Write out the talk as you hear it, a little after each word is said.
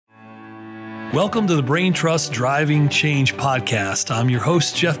Welcome to the Brain Trust Driving Change podcast. I'm your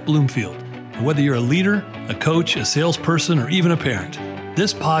host, Jeff Bloomfield. And whether you're a leader, a coach, a salesperson, or even a parent,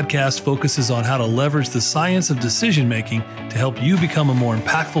 this podcast focuses on how to leverage the science of decision making to help you become a more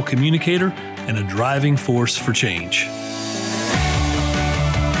impactful communicator and a driving force for change.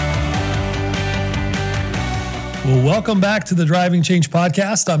 Well, welcome back to the Driving Change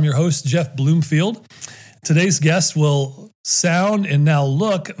podcast. I'm your host, Jeff Bloomfield. Today's guest will sound and now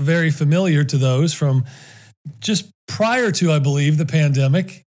look very familiar to those from just prior to, I believe, the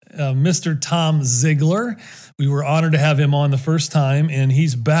pandemic. Mr. Tom Ziglar. We were honored to have him on the first time, and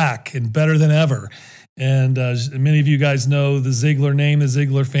he's back and better than ever. And many of you guys know the Ziglar name, the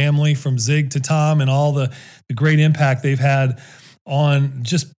Ziglar family, from Zig to Tom, and all the great impact they've had on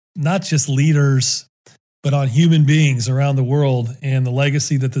just not just leaders, but on human beings around the world, and the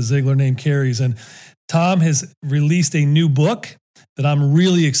legacy that the Ziglar name carries. And Tom has released a new book that I'm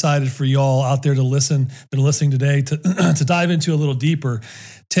really excited for y'all out there to listen, that are listening today, to dive into a little deeper.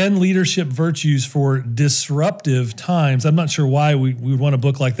 10 leadership virtues for disruptive times. I'm not sure why we would want a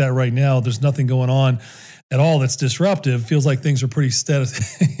book like that right now. There's nothing going on at all that's disruptive. Feels like things are pretty steady.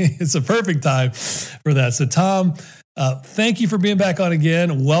 It's a perfect time for that. So Tom, thank you for being back on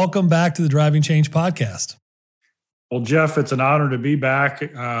again. Welcome back to the Driving Change podcast. Well, Jeff, it's an honor to be back.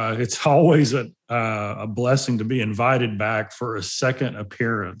 It's always a blessing to be invited back for a second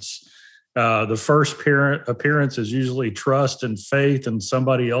appearance. The first appearance is usually trust and faith and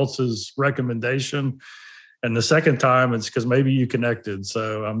somebody else's recommendation. And the second time, it's because maybe you connected.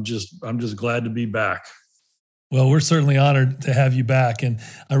 So I'm just glad to be back. Well, we're certainly honored to have you back. And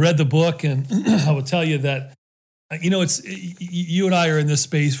I read the book, and I will tell you that, it's you and I are in this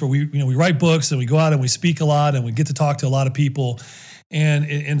space where we write books and we go out and we speak a lot and we get to talk to a lot of people.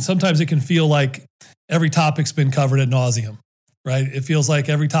 And sometimes it can feel like every topic's been covered ad nauseum, right? It feels like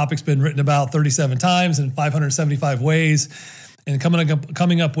every topic's been written about 37 times in 575 ways, and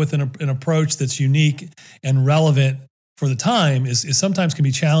coming up with an approach that's unique and relevant for the time is sometimes can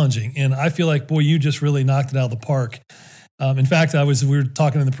be challenging. And I feel like, boy, you just really knocked it out of the park. In fact, we were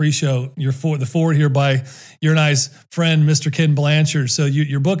talking in the pre-show, the forward here by your and I's friend, Mr. Ken Blanchard. So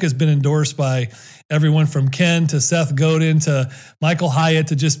your book has been endorsed by everyone from Ken to Seth Godin to Michael Hyatt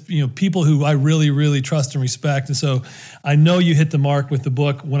to just, people who I really, really trust and respect. And so I know you hit the mark with the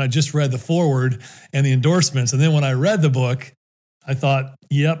book when I just read the forward and the endorsements. And then when I read the book, I thought,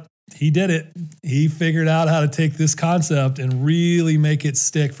 yep, he did it. He figured out how to take this concept and really make it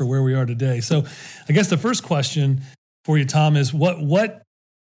stick for where we are today. So I guess the first question for you, Tom, is what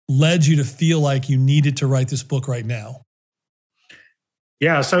led you to feel like you needed to write this book right now?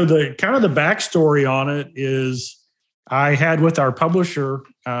 Yeah, so the backstory on it is I had with our publisher,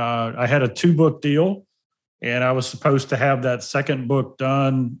 I had a 2-book deal, and I was supposed to have that second book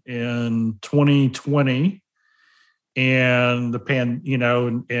done in 2020. And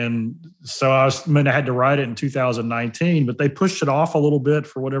so I had to write it in 2019, but they pushed it off a little bit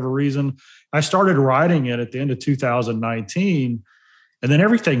for whatever reason. I started writing it at the end of 2019, and then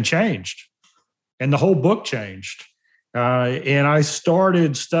everything changed, and the whole book changed. And I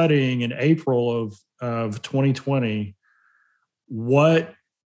started studying in April of 2020. What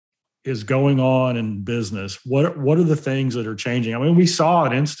is going on in business? What are the things that are changing? I mean, we saw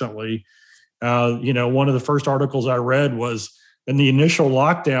it instantly. One of the first articles I read was in the initial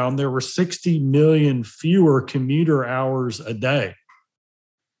lockdown, there were 60 million fewer commuter hours a day.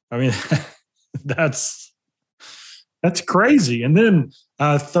 I mean, that's crazy. And then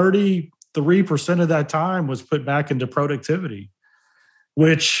 33% of that time was put back into productivity,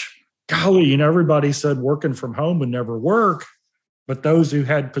 which, golly, everybody said working from home would never work. But those who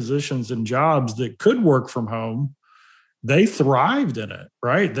had positions and jobs that could work from home, they thrived in it,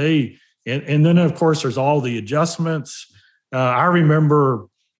 right? And then, of course, there's all the adjustments. I remember,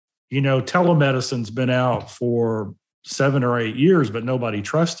 telemedicine's been out for 7 or 8 years, but nobody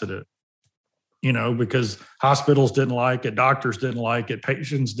trusted it, because hospitals didn't like it, doctors didn't like it,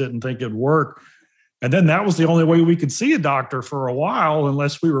 patients didn't think it'd work. And then that was the only way we could see a doctor for a while,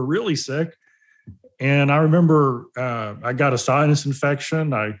 unless we were really sick. And I remember I got a sinus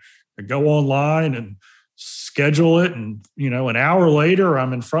infection. I go online and schedule it. And, an hour later,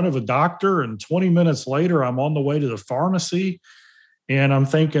 I'm in front of a doctor, and 20 minutes later, I'm on the way to the pharmacy. And I'm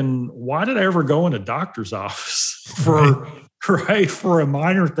thinking, why did I ever go in a doctor's office for a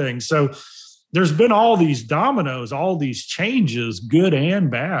minor thing? So there's been all these dominoes, all these changes, good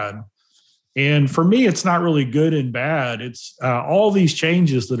and bad. And for me, it's not really good and bad. It's all these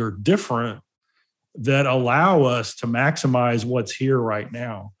changes that are different that allow us to maximize what's here right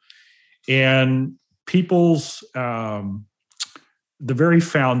now. And people's the very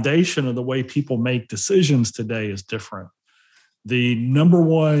foundation of the way people make decisions today is different. The number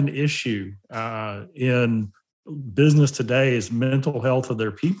one issue in business today is mental health of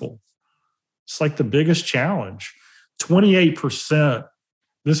their people. It's like the biggest challenge. 28%,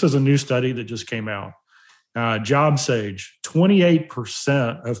 this is a new study that just came out. JobSage,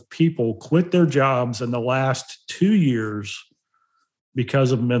 28% of people quit their jobs in the last 2 years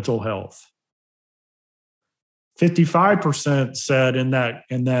because of mental health. 55% said in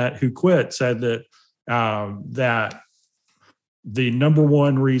that who quit said that that the number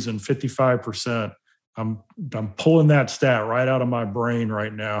one reason, 55%, I'm pulling that stat right out of my brain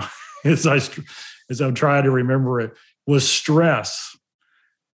right now as I'm trying to remember it, was stress.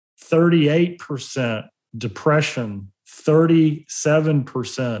 38% depression,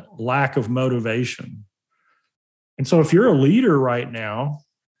 37% lack of motivation. And so if you're a leader right now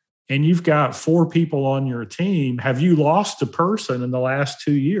and you've got 4 people on your team, have you lost a person in the last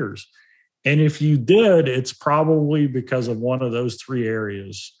 2 years? And if you did, it's probably because of one of those 3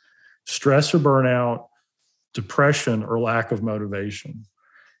 areas: stress or burnout, depression, or lack of motivation.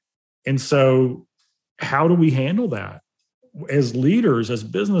 And so how do we handle that? As leaders, as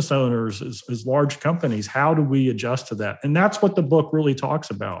business owners, as large companies, how do we adjust to that? And that's what the book really talks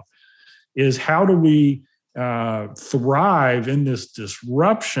about, is how do we thrive in this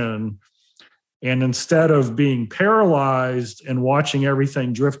disruption, and instead of being paralyzed and watching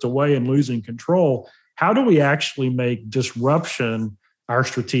everything drift away and losing control, how do we actually make disruption our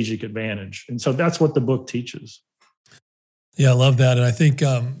strategic advantage? And so that's what the book teaches. Yeah, I love that. And I think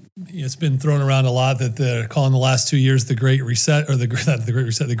it's been thrown around a lot that they're calling the last 2 years the Great Reset, or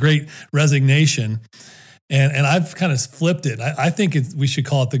the Great Resignation. And I've kind of flipped it. I think we should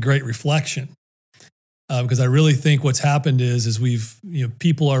call it the Great Reflection. Because I really think what's happened is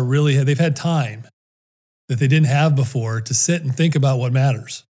people are they've had time that they didn't have before to sit and think about what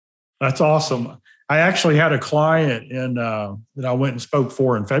matters. That's awesome. I actually had a client that I went and spoke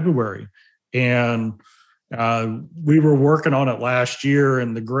for in February, and we were working on it last year,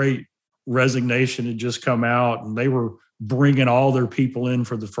 and the Great Resignation had just come out, and they were bringing all their people in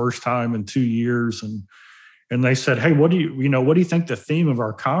for the first time in 2 years. And they said, "Hey, what do you think the theme of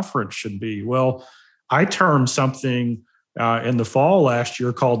our conference should be?" Well, I termed something in the fall last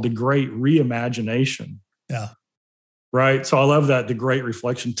year called the Great Reimagination. Yeah. Right. So I love that, the Great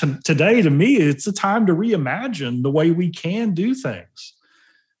Reflection. Today, to me, it's a time to reimagine the way we can do things.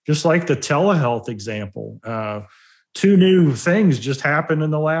 Just like the telehealth example. 2 new things just happened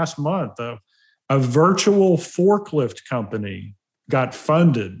in the last month. A virtual forklift company got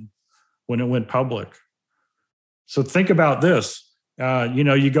funded when it went public. So think about this.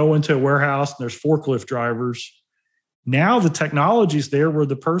 You go into a warehouse and there's forklift drivers. Now the technology's there where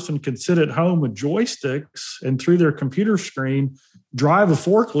the person can sit at home with joysticks and through their computer screen drive a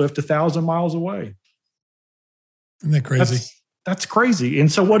forklift 1,000 miles away. Isn't that crazy? That's crazy.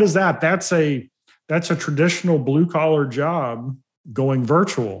 And so what is that? That's a traditional blue collar job going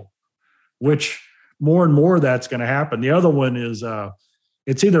virtual, which more and more that's going to happen. The other one is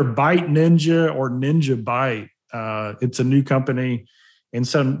it's either Byte Ninja or Ninja Byte. It's a new company. And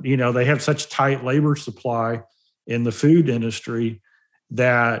so, they have such tight labor supply in the food industry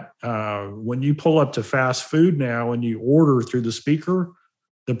that when you pull up to fast food now and you order through the speaker,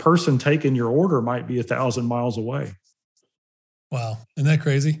 the person taking your order might be 1,000 miles away. Wow. Isn't that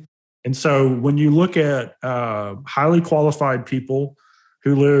crazy? And so when you look at highly qualified people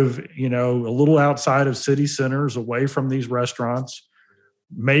who live, a little outside of city centers, away from these restaurants,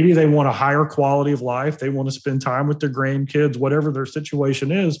 maybe they want a higher quality of life. They want to spend time with their grandkids, whatever their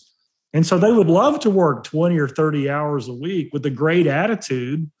situation is. And so they would love to work 20 or 30 hours a week with a great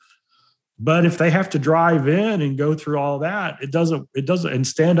attitude. But if they have to drive in and go through all that, it doesn't, and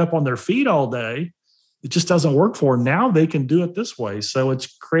stand up on their feet all day, it just doesn't work for them. Now they can do it this way. So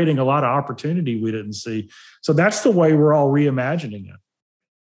it's creating a lot of opportunity we didn't see. So that's the way we're all reimagining it.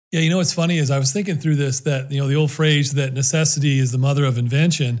 Yeah, what's funny is I was thinking through this, that, the old phrase that necessity is the mother of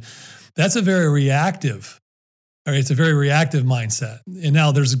invention, that's a very reactive, it's a very reactive mindset. And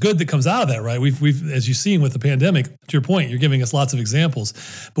now there's good that comes out of that, right? We've, as you've seen with the pandemic, to your point, you're giving us lots of examples.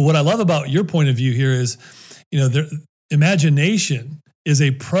 But what I love about your point of view here is, imagination is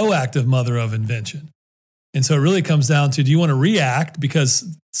a proactive mother of invention. And so it really comes down to, do you want to react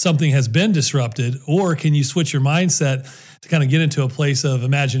because something has been disrupted, or can you switch your mindset to kind of get into a place of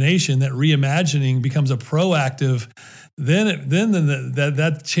imagination that reimagining becomes a proactive, then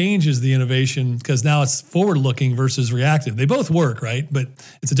that changes the innovation, because now it's forward-looking versus reactive. They both work, right? But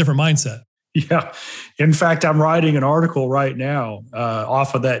it's a different mindset. Yeah. In fact, I'm writing an article right now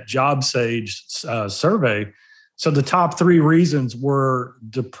off of that JobSage survey. So the top three reasons were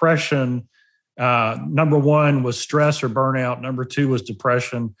depression. Number one was stress or burnout. Number two was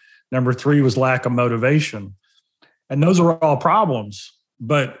depression. Number three was lack of motivation. And those are all problems.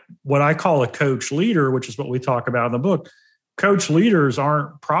 But what I call a coach leader, which is what we talk about in the book, coach leaders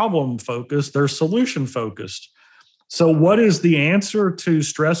aren't problem focused, they're solution focused. So what is the answer to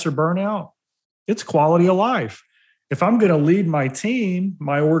stress or burnout? It's quality of life. If I'm going to lead my team,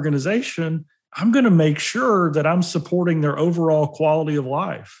 my organization, I'm going to make sure that I'm supporting their overall quality of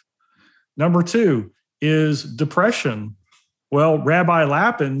life. Number two is depression. Well, Daniel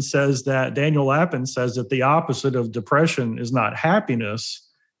Lapin says that the opposite of depression is not happiness.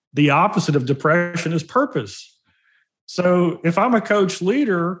 The opposite of depression is purpose. So if I'm a coach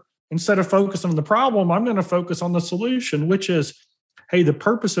leader, instead of focusing on the problem, I'm going to focus on the solution, which is, hey, the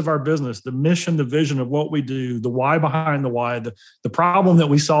purpose of our business, the mission, the vision of what we do, the why behind the why, the problem that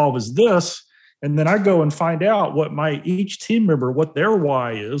we solve is this. And then I go and find out what each team member, what their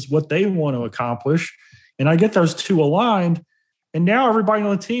why is, what they want to accomplish. And I get those two aligned. And now everybody on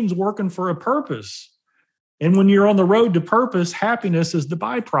the team's working for a purpose. And when you're on the road to purpose, happiness is the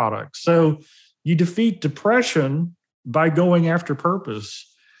byproduct. So you defeat depression by going after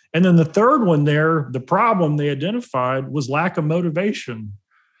purpose. And then the third one there, the problem they identified was lack of motivation.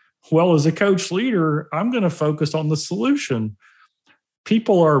 Well, as a coach leader, I'm going to focus on the solution.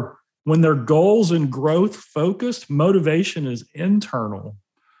 People are, when their goals and growth focused, motivation is internal.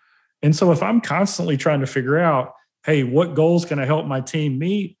 And so if I'm constantly trying to figure out, hey, what goals can I help my team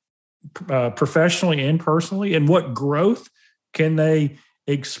meet professionally and personally? And what growth can they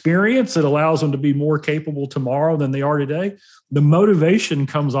experience that allows them to be more capable tomorrow than they are today? The motivation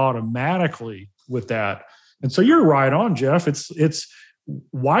comes automatically with that. And so you're right on, Jeff. It's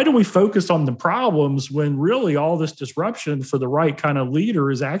why do we focus on the problems when really all this disruption for the right kind of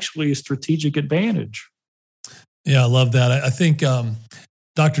leader is actually a strategic advantage? Yeah, I love that. I think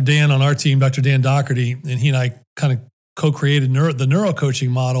Dr. Dan on our team, Dr. Dan Doherty, and he and I kind of co-created the neuro coaching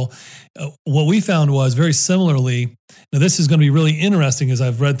model. What we found was very similarly, now this is going to be really interesting as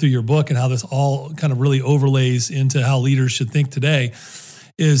I've read through your book and how this all kind of really overlays into how leaders should think today,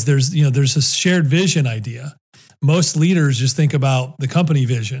 is there's this shared vision idea. Most leaders just think about the company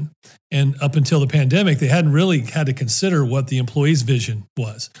vision. And up until the pandemic, they hadn't really had to consider what the employee's vision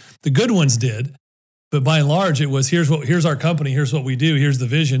was. The good ones did, but by and large, it was here's our company, here's what we do, here's the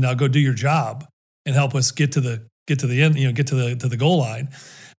vision. Now go do your job and help us get to the end, get to the goal line.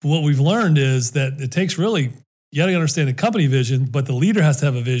 But what we've learned is that it takes really, you got to understand the company vision, but the leader has to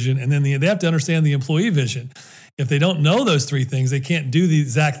have a vision, and then they have to understand the employee vision. If they don't know those three things, they can't do the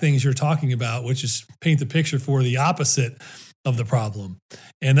exact things you're talking about, which is paint the picture for the opposite of the problem.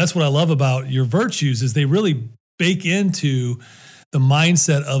 And that's what I love about your virtues is they really bake into the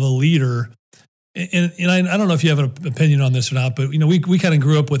mindset of a leader. And I don't know if you have an opinion on this or not, but we kind of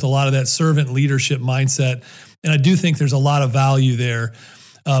grew up with a lot of that servant leadership mindset, and I do think there's a lot of value there,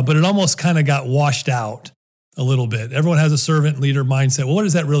 but it almost kind of got washed out a little bit. Everyone has a servant leader mindset. Well, what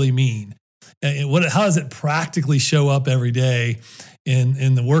does that really mean? And how does it practically show up every day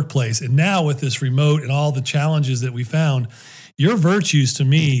in the workplace? And now with this remote and all the challenges that we found, your virtues to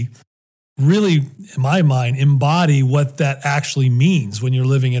me really, in my mind, embody what that actually means when you're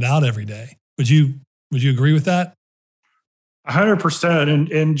living it out every day. Would you agree with that?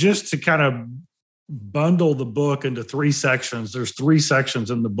 100%. And just to kind of bundle the book into three sections, there's three sections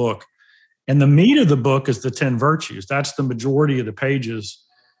in the book. And the meat of the book is the 10 virtues. That's the majority of the pages.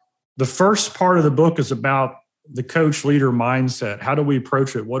 The first part of the book is about the coach leader mindset. How do we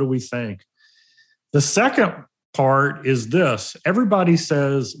approach it? What do we think? The second part is this. Everybody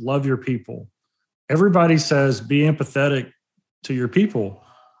says, love your people. Everybody says, be empathetic to your people.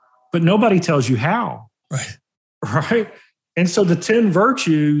 But nobody tells you how. Right. And so the 10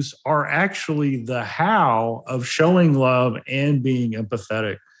 virtues are actually the how of showing love and being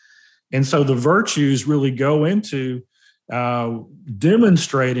empathetic. And so the virtues really go into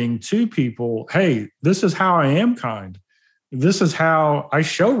demonstrating to people, hey, this is how I am kind. This is how I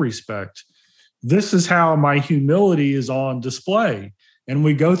show respect. This is how my humility is on display. And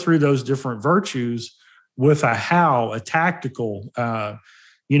we go through those different virtues with a how, a tactical.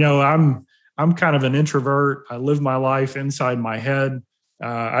 I'm kind of an introvert. I live my life inside my head.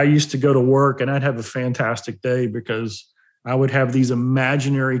 I used to go to work and I'd have a fantastic day because I would have these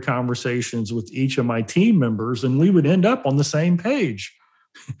imaginary conversations with each of my team members and we would end up on the same page.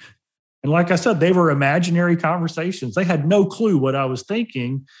 And like I said, they were imaginary conversations. They had no clue what I was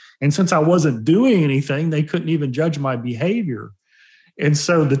thinking. And since I wasn't doing anything, they couldn't even judge my behavior. And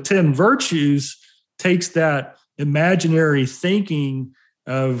so the 10 virtues takes that imaginary thinking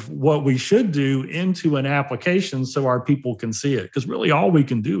of what we should do into an application so our people can see it. Because really all we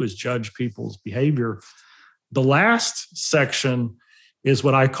can do is judge people's behavior. The last section is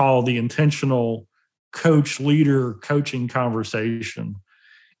what I call the intentional coach leader coaching conversation.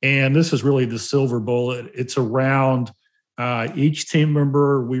 And this is really the silver bullet. It's around each team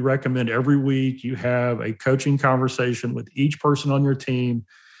member. We recommend every week you have a coaching conversation with each person on your team.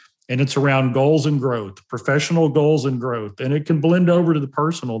 And it's around goals and growth, professional goals and growth. And it can blend over to the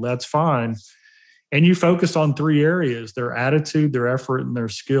personal. That's fine. And you focus on 3 areas: their attitude, their effort, and their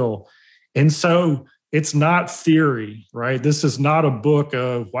skill. And so it's not theory, right? This is not a book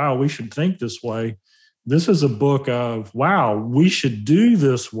of, wow, we should think this way. This is a book of, wow, we should do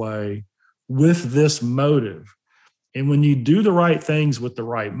this way with this motive. And when you do the right things with the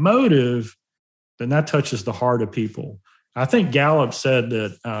right motive, then that touches the heart of people. I think Gallup said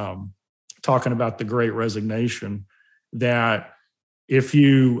that, talking about the Great Resignation, that if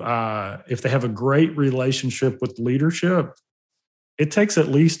they have a great relationship with leadership, it takes at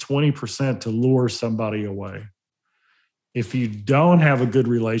least 20% to lure somebody away. If you don't have a good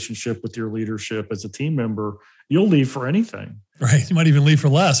relationship with your leadership as a team member, you'll leave for anything. Right. You might even leave for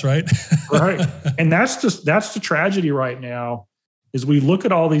less, right? Right. And that's the tragedy right now, is we look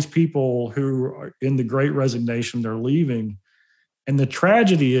at all these people who are in the Great Resignation, they're leaving. And the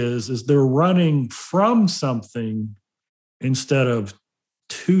tragedy is they're running from something instead of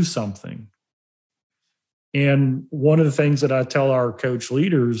to something. And one of the things that I tell our coach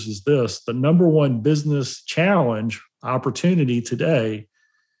leaders is this: the number one business challenge opportunity today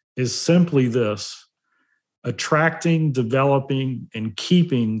is simply this: attracting, developing, and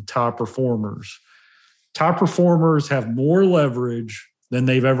keeping top performers. Top performers have more leverage than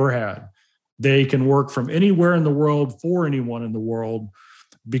they've ever had. They can work from anywhere in the world for anyone in the world,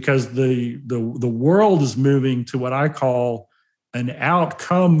 because the world is moving to what I call an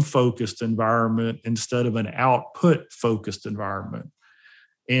outcome-focused environment instead of an output-focused environment.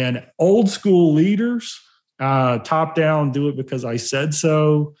 And old school leaders, top down, do it because I said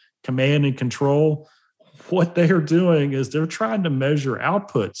so, command and control. What they are doing is they're trying to measure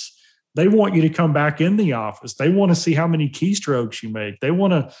outputs. They want you to come back in the office. They want to see how many keystrokes you make. They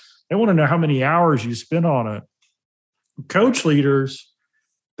want to know how many hours you spend on it. Coach leaders,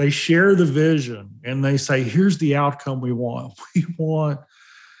 they share the vision and they say, here's the outcome we want.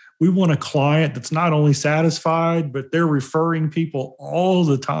 We want a client that's not only satisfied, but they're referring people all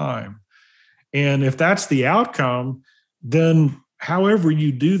the time. And if that's the outcome, then however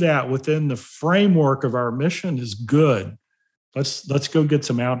you do that within the framework of our mission is good. Let's go get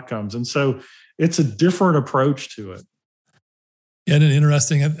some outcomes. And so it's a different approach to it. Yeah, and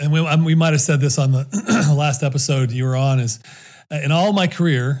interesting. And we might have said this on the last episode you were on, is in all my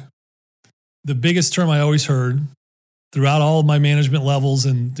career, the biggest term I always heard throughout all of my management levels,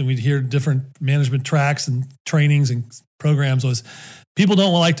 and we'd hear different management tracks and trainings and programs, was people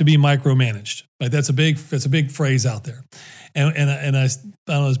don't like to be micromanaged. Like that's a big phrase out there. And I don't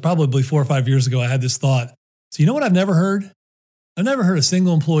know, it was probably 4 or 5 years ago, I had this thought. So you know what I've never heard? I've never heard a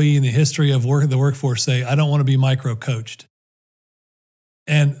single employee in the history of the workforce say, I don't want to be micro-coached.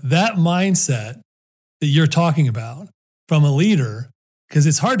 And that mindset that you're talking about from a leader, because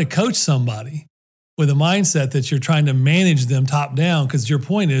it's hard to coach somebody with a mindset that you're trying to manage them top down, because your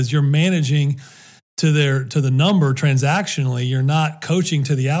point is you're managing to the number transactionally. You're not coaching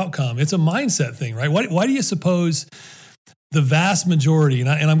to the outcome. It's a mindset thing, right? Why do you suppose the vast majority, and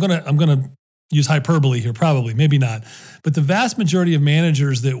I'm gonna use hyperbole here, probably, maybe not, but the vast majority of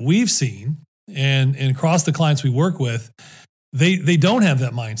managers that we've seen and across the clients we work with, they don't have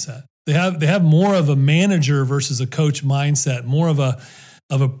that mindset. They have more of a manager versus a coach mindset, more of a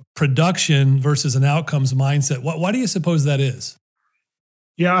production versus an outcomes mindset. Why do you suppose that is?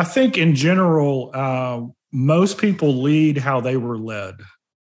 Yeah, I think in general, most people lead how they were led.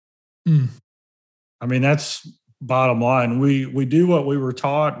 I mean, that's bottom line. We do what we were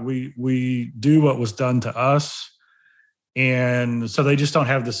taught. We do what was done to us. And so they just don't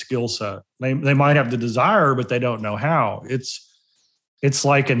have the skill set. They might have the desire, but they don't know how. It's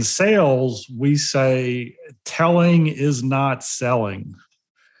like in sales, we say telling is not selling.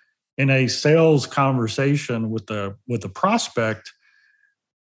 In a sales conversation with the prospect,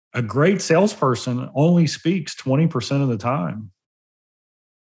 a great salesperson only speaks 20% of the time.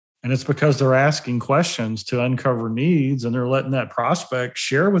 And it's because they're asking questions to uncover needs, and they're letting that prospect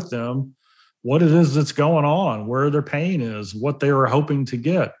share with them what it is that's going on, where their pain is, what they were hoping to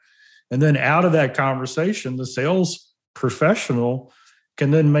get. And then out of that conversation, the sales professional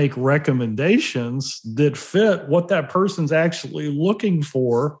can then make recommendations that fit what that person's actually looking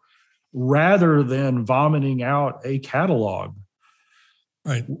for, rather than vomiting out a catalog.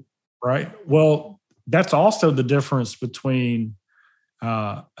 Right. Right. Well, that's also the difference between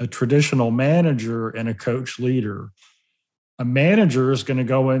a traditional manager and a coach leader. A manager is going to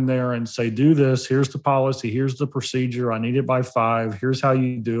go in there and say, do this, here's the policy, here's the procedure, I need it by 5, here's how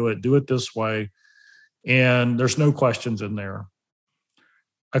you do it this way. And there's no questions in there.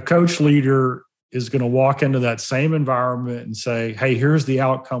 A coach leader is going to walk into that same environment and say, hey, here's the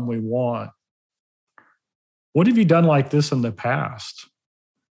outcome we want. What have you done like this in the past?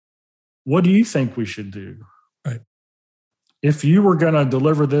 What do you think we should do? Right. If you were going to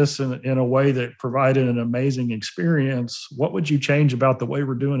deliver this in a way that provided an amazing experience, what would you change about the way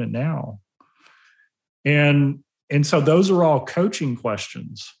we're doing it now? And so those are all coaching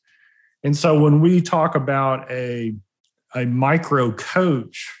questions. And so when we talk about a micro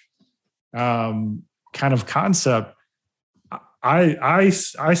coach kind of concept, I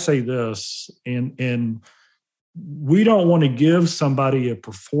say this, and we don't want to give somebody a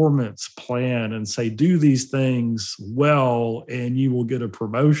performance plan and say, do these things well and you will get a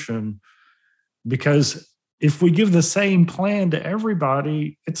promotion. Because if we give the same plan to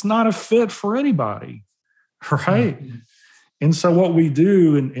everybody, it's not a fit for anybody, right? Mm-hmm. And so what we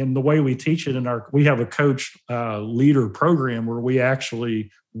do, and the way we teach it we have a coach leader program where we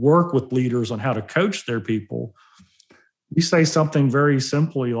actually work with leaders on how to coach their people. We say something very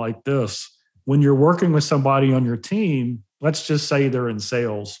simply like this. When you're working with somebody on your team, let's just say they're in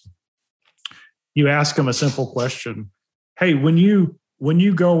sales. You ask them a simple question. Hey, when you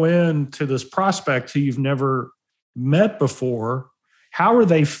go into this prospect who you've never met before, how are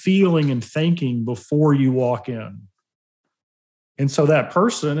they feeling and thinking before you walk in? And so that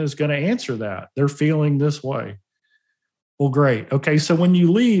person is going to answer that. They're feeling this way. Well, great. Okay, so when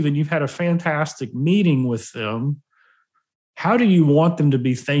you leave and you've had a fantastic meeting with them, how do you want them to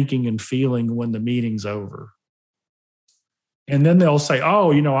be thinking and feeling when the meeting's over? And then they'll say,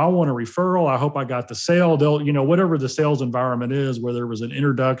 oh, I want a referral. I hope I got the sale. They'll, whatever the sales environment is, whether it was an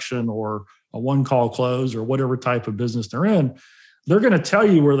introduction or a one-call close or whatever type of business they're in, they're going to tell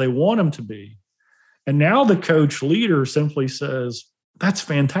you where they want them to be. And now the coach leader simply says, that's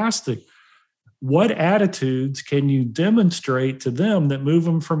fantastic. What attitudes can you demonstrate to them that move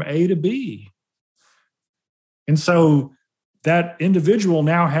them from A to B? And so that individual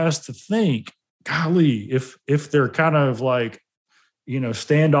now has to think, golly, if they're kind of like,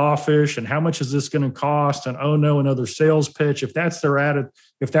 standoffish, and how much is this going to cost? And oh no, another sales pitch. If that's their attitude,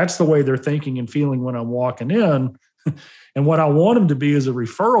 if that's the way they're thinking and feeling when I'm walking in, and what I want them to be is a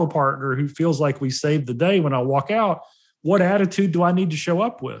referral partner who feels like we saved the day when I walk out, what attitude do I need to show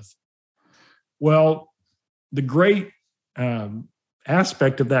up with? Well, the great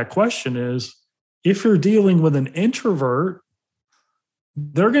aspect of that question is, if you're dealing with an introvert,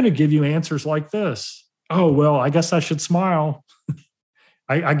 they're going to give you answers like this. Oh, well, I guess I should smile.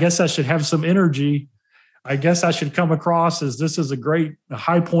 I guess I should have some energy. I guess I should come across as this is a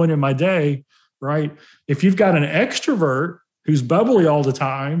high point in my day, right? If you've got an extrovert who's bubbly all the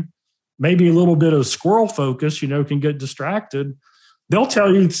time, maybe a little bit of squirrel focus, can get distracted. They'll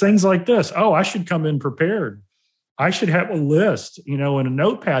tell you things like this. Oh, I should come in prepared. I should have a list, and a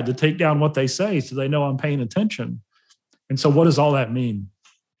notepad to take down what they say so they know I'm paying attention. And so what does all that mean?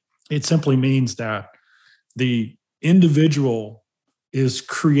 It simply means that the individual is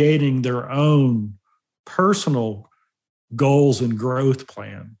creating their own personal goals and growth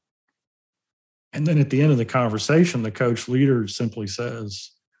plan. And then at the end of the conversation, the coach leader simply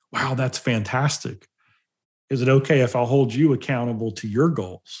says, wow, that's fantastic. Is it okay if I'll hold you accountable to your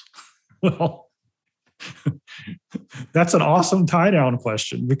goals? Well, that's an awesome tie-down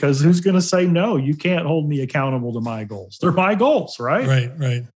question, because who's going to say, no, you can't hold me accountable to my goals? They're my goals, right?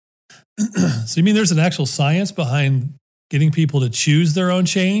 Right. So you mean there's an actual science behind getting people to choose their own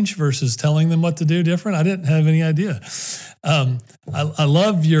change versus telling them what to do different? I didn't have any idea. I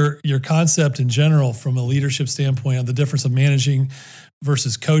love your concept in general from a leadership standpoint on the difference of managing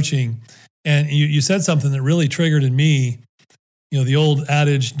versus coaching. And you said something that really triggered in me, the old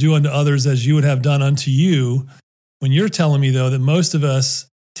adage, do unto others as you would have done unto you. When you're telling me, though, that most of us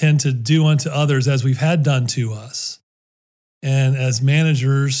tend to do unto others as we've had done to us. And as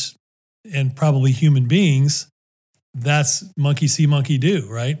managers and probably human beings, that's monkey see, monkey do,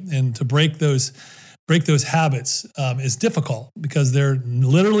 right? And to break those habits is difficult, because they're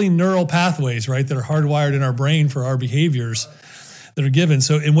literally neural pathways, right, that are hardwired in our brain for our behaviors that are given.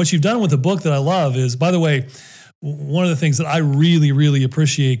 So, and what you've done with the book that I love is, by the way, one of the things that I really, really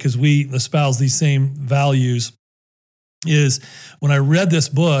appreciate, because we espouse these same values, is when I read this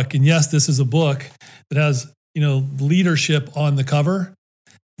book, and yes, this is a book that has, leadership on the cover.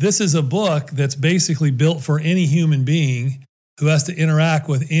 This is a book that's basically built for any human being who has to interact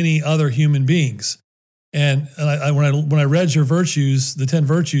with any other human beings. And when I read your virtues, the 10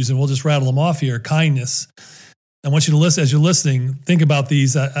 virtues, and we'll just rattle them off here: kindness. I want you to listen as you're listening. Think about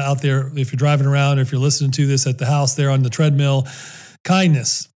these out there. If you're driving around, or if you're listening to this at the house there on the treadmill: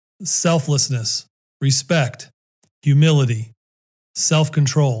 kindness, selflessness, respect, humility,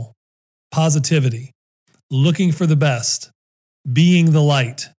 self-control, positivity, looking for the best, being the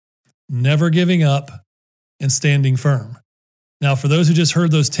light, never giving up, and standing firm. Now, for those who just heard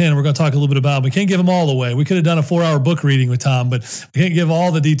those 10, we're going to talk a little bit about them. We can't give them all away. We could have done a 4-hour book reading with Tom, but we can't give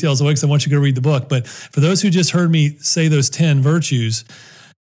all the details away because I want you to go read the book. But for those who just heard me say those 10 virtues,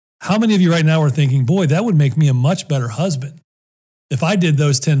 how many of you right now are thinking, boy, that would make me a much better husband? If I did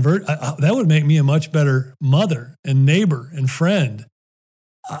those 10 that would make me a much better mother and neighbor and friend.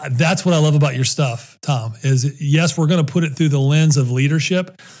 That's what I love about your stuff, Tom, is yes, we're going to put it through the lens of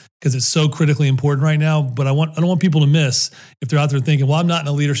leadership because it's so critically important right now. But I don't want people to miss, if they're out there thinking, well, I'm not in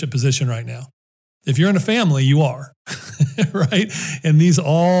a leadership position right now. If you're in a family, you are, right? And these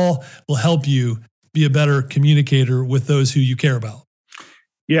all will help you be a better communicator with those who you care about.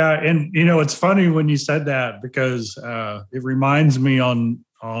 Yeah. And, it's funny when you said that, because it reminds me on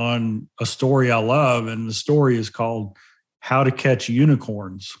a story I love. And the story is called How to Catch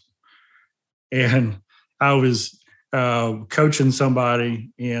Unicorns. And I was coaching somebody,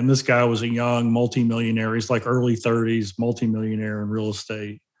 and this guy was a young multimillionaire. He's like early 30s, multimillionaire in real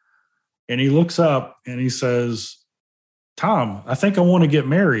estate. And he looks up and he says, Tom, I think I want to get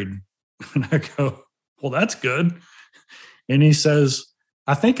married. And I go, well, that's good. And he says,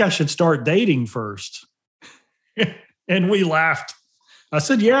 I think I should start dating first. And we laughed. I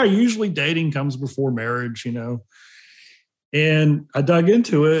said, yeah, usually dating comes before marriage, And I dug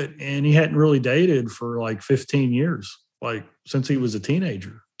into it, and he hadn't really dated for like 15 years, like since he was a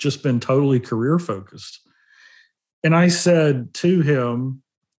teenager, just been totally career focused. And I said to him,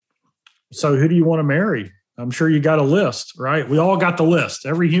 so who do you want to marry? I'm sure you got a list, right? We all got the list.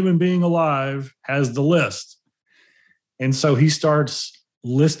 Every human being alive has the list. And so he starts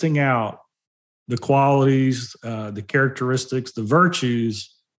listing out the qualities, the characteristics, the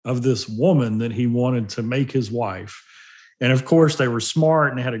virtues of this woman that he wanted to make his wife. And of course, they were smart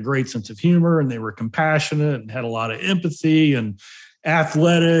and they had a great sense of humor, and they were compassionate and had a lot of empathy and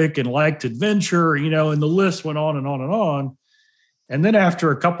athletic and liked adventure, and the list went on and on and on. And then after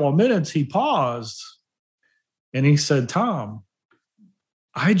a couple of minutes, he paused and he said, Tom,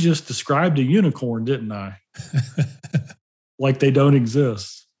 I just described a unicorn, didn't I? Like they don't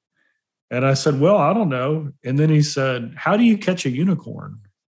exist. And I said, well, I don't know. And then he said, how do you catch a unicorn?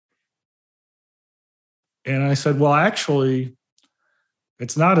 And I said, well, actually,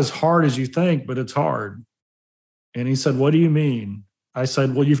 it's not as hard as you think, but it's hard. And he said, what do you mean? I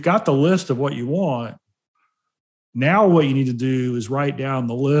said, well, you've got the list of what you want. Now what you need to do is write down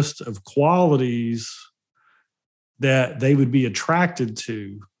the list of qualities that they would be attracted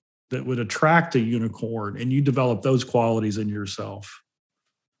to, that would attract a unicorn, and you develop those qualities in yourself.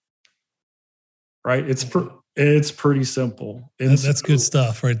 Right? It's pretty simple. That's good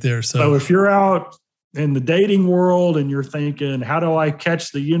stuff right there. So if you're out in the dating world and you're thinking, how do I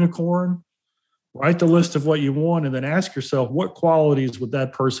catch the unicorn? Write the list of what you want, and then ask yourself, what qualities would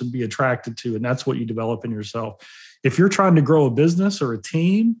that person be attracted to? And that's what you develop in yourself. If you're trying to grow a business or a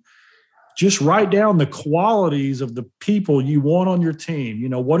team, just write down the qualities of the people you want on your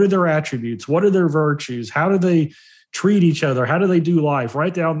team. What are their attributes? What are their virtues? How do they treat each other? How do they do life?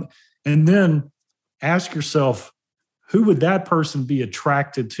 Write down, and then ask yourself, who would that person be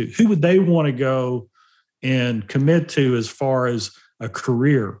attracted to? Who would they want to go and commit to as far as a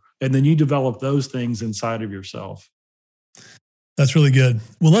career? And then you develop those things inside of yourself. That's really good.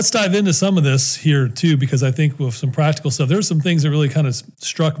 Well, let's dive into some of this here too, because I think with some practical stuff, there's some things that really kind of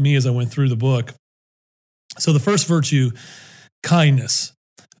struck me as I went through the book. So the first virtue, kindness.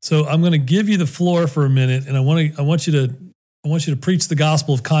 So I'm going to give you the floor for a minute, and I want you to preach the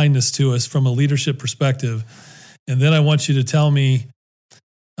gospel of kindness to us from a leadership perspective. And then I want you to tell me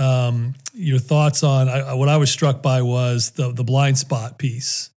your thoughts on what I was struck by was the blind spot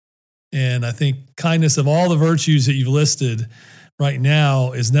piece. And I think kindness, of all the virtues that you've listed right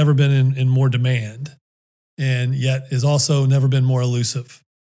now, has never been in more demand, and yet has also never been more elusive.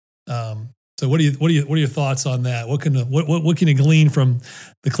 So what are your thoughts on that? What can you glean from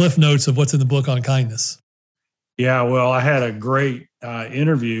the cliff notes of what's in the book on kindness? Yeah, well, I had a great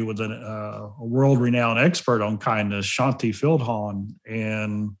interview with a world-renowned expert on kindness, Shanti Fieldhahn,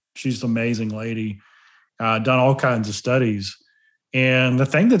 and she's an amazing lady, done all kinds of studies. And the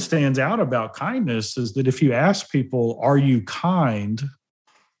thing that stands out about kindness is that if you ask people, are you kind?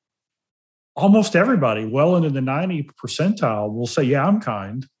 almost everybody, well into the 90 percentile, will say, yeah, I'm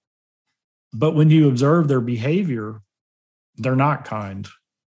kind. But when you observe their behavior, they're not kind.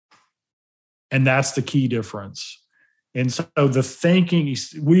 And that's the key difference. And so the thinking,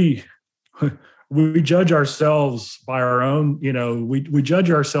 we judge ourselves by our own, we judge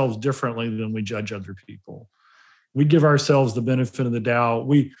ourselves differently than we judge other people. We give ourselves the benefit of the doubt.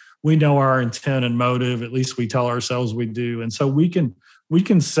 We know our intent and motive, at least we tell ourselves we do. And so we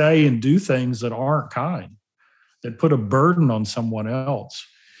can say and do things that aren't kind, that put a burden on someone else.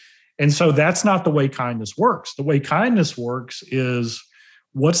 And so that's not the way kindness works. The way kindness works is,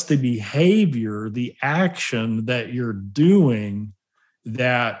 what's the behavior, the action that you're doing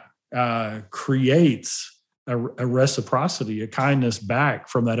that creates a reciprocity, a kindness back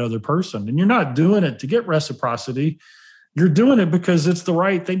from that other person. And you're not doing it to get reciprocity. You're doing it because it's the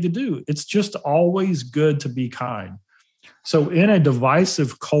right thing to do. It's just always good to be kind. So in a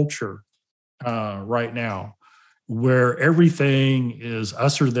divisive culture right now, where everything is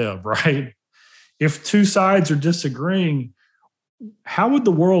us or them, right? If two sides are disagreeing, how would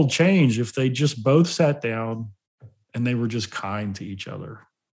the world change if they just both sat down and they were just kind to each other?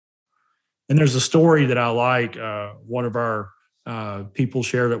 And there's a story that I like. One of our people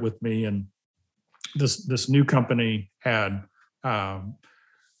shared it with me, and this new company had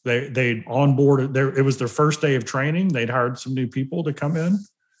they'd onboarded there. It was their first day of training. They'd hired some new people to come in,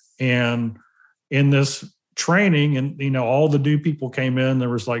 and in this training, and all the new people came in. There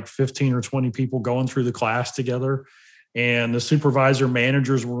was like 15 or 20 people going through the class together, and the supervisor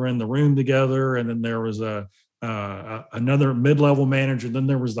managers were in the room together, and then there was another mid-level manager. Then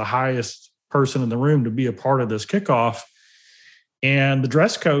there was the highest person in the room to be a part of this kickoff. And the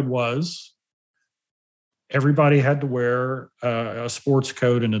dress code was everybody had to wear a sports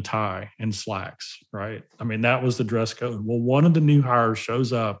coat and a tie and slacks, right? I mean, that was the dress code. Well, one of the new hires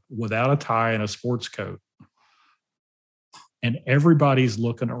shows up without a tie and a sports coat. And everybody's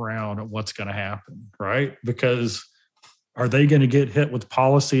looking around at what's going to happen, right? Because are they going to get hit with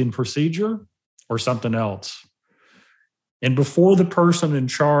policy and procedure or something else? And before the person in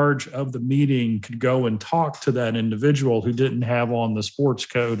charge of the meeting could go and talk to that individual who didn't have on the sports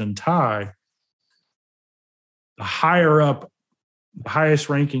coat and tie, the higher up, the highest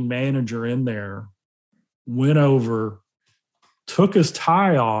ranking manager in there went over, took his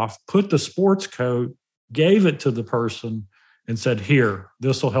tie off, put the sports coat, gave it to the person, and said, "Here,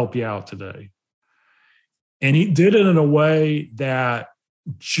 this will help you out today." And he did it in a way that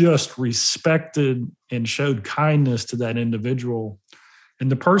just respected and showed kindness to that individual.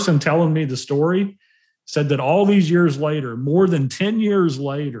 And the person telling me the story said that all these years later, more than 10 years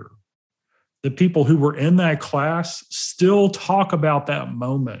later, the people who were in that class still talk about that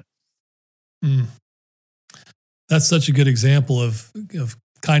moment. Mm. That's such a good example of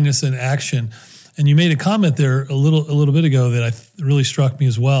kindness in action. And you made a comment there a little bit ago that really struck me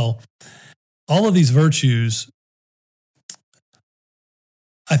as well. All of these virtues,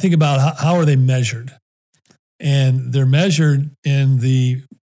 I think about how are they measured? And they're measured in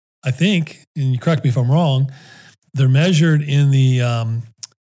I think, and you correct me if I'm wrong, they're measured in the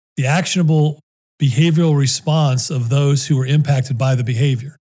actionable behavioral response of those who are impacted by the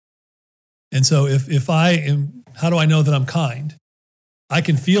behavior. And so if I am, how do I know that I'm kind? I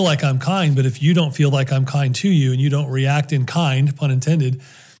can feel like I'm kind, but if you don't feel like I'm kind to you and you don't react in kind, pun intended,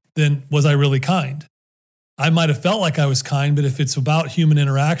 then was I really kind? I might have felt like I was kind, but if it's about human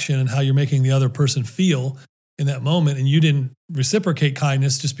interaction and how you're making the other person feel in that moment, and you didn't reciprocate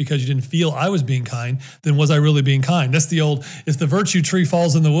kindness just because you didn't feel I was being kind, then was I really being kind? That's the old, if the virtue tree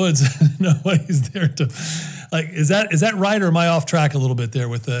falls in the woods, nobody's there to, like, is that right, or am I off track a little bit there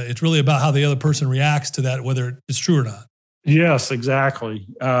with it's really about how the other person reacts to that, whether it's true or not? Yes, exactly.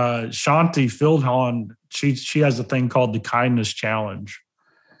 Shanti Fieldhorn, she has a thing called the Kindness Challenge.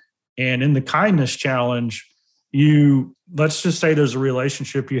 And in the Kindness Challenge, let's just say there's a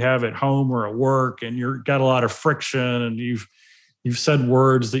relationship you have at home or at work, and you've got a lot of friction, and you've said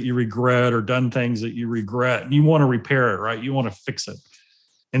words that you regret or done things that you regret, and you want to repair it, right? You want to fix it.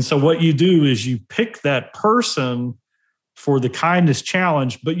 And so what you do is you pick that person for the Kindness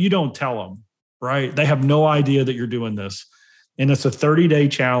Challenge, but you don't tell them, right? They have no idea that you're doing this. And it's a 30-day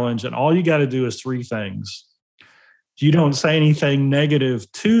challenge, and all you got to do is 3 things. You don't say anything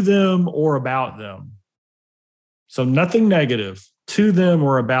negative to them or about them. So nothing negative to them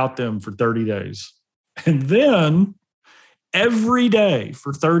or about them for 30 days. And then every day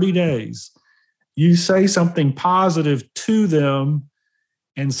for 30 days, you say something positive to them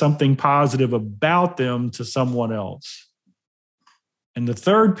and something positive about them to someone else. And the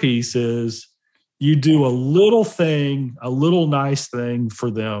third piece is you do a little thing, a little nice thing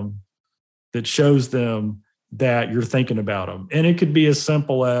for them that shows them that you're thinking about them. And it could be as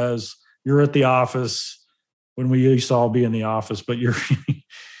simple as you're at the office when we used to all be in the office, but you're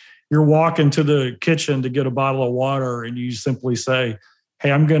you're walking to the kitchen to get a bottle of water and you simply say,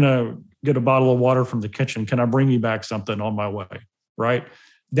 hey, I'm going to get a bottle of water from the kitchen. Can I bring you back something on my way? Right?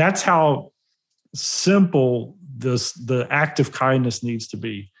 That's how simple the act of kindness needs to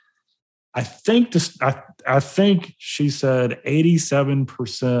be. I think she said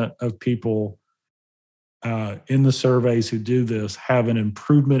 87% of people in the surveys who do this have an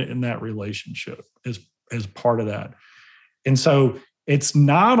improvement in that relationship as part of that. And so it's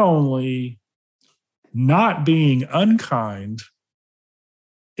not only not being unkind,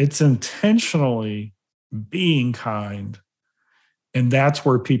 it's intentionally being kind. And that's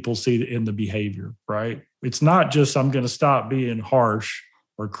where people see it in the behavior, right? It's not just I'm going to stop being harsh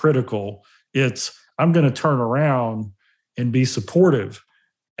or critical. It's I'm going to turn around and be supportive.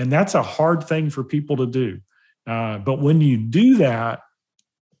 And that's a hard thing for people to do. But when you do that,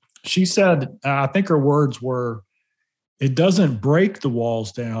 she said, I think her words were, it doesn't break the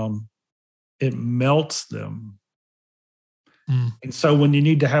walls down, it melts them. And so when you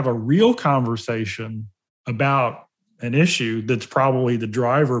need to have a real conversation about an issue that's probably the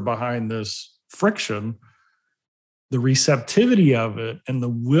driver behind this friction, the receptivity of it and the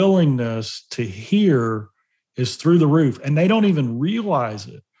willingness to hear is through the roof. And they don't even realize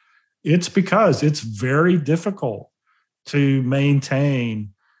it. It's because it's very difficult to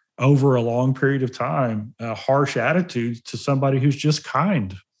maintain over a long period of time a harsh attitude to somebody who's just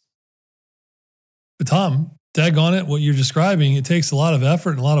kind. But Tom, daggone it, what you're describing, it takes a lot of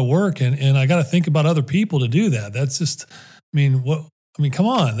effort and a lot of work. And I got to think about other people to do that. That's just, come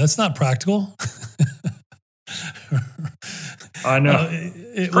on, that's not practical. I know.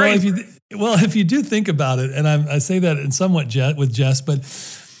 If you do think about it, and I say that in somewhat with jest, but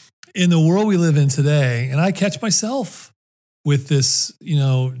in the world we live in today, and I catch myself with this,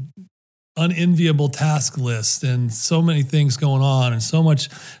 unenviable task list and so many things going on and so much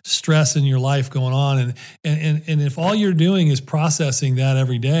stress in your life going on. And if all you're doing is processing that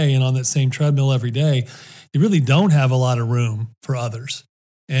every day and on that same treadmill every day, you really don't have a lot of room for others.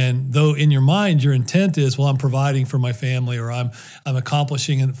 And though in your mind, your intent is, well, I'm providing for my family, or I'm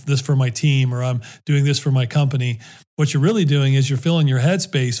accomplishing this for my team, or I'm doing this for my company. What you're really doing is you're filling your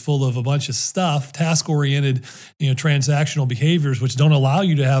headspace full of a bunch of stuff, task-oriented, transactional behaviors, which don't allow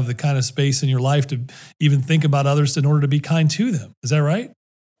you to have the kind of space in your life to even think about others in order to be kind to them. Is that right?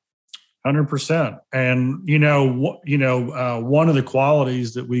 100%. And, one of the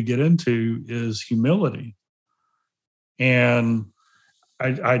qualities that we get into is humility. And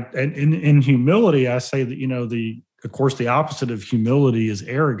in humility, I say that, of course, the opposite of humility is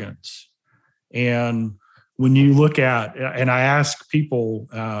arrogance. And when you look at, and I ask people,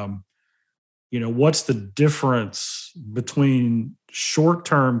 what's the difference between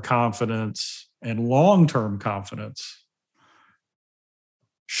short-term confidence and long-term confidence?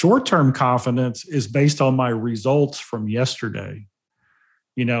 Short-term confidence is based on my results from yesterday.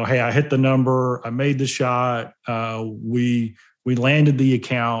 Hey, I hit the number, I made the shot, we landed the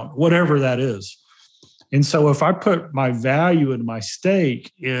account, whatever that is. And so if I put my value and my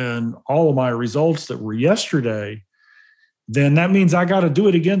stake in all of my results that were yesterday, then that means I got to do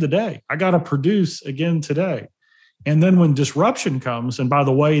it again today. I got to produce again today. And then when disruption comes, and by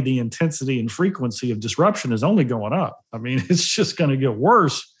the way, the intensity and frequency of disruption is only going up. It's just going to get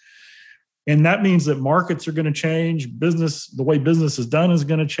worse. And that means that markets are going to change. The way business is done is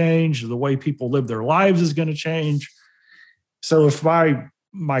going to change. The way people live their lives is going to change. So if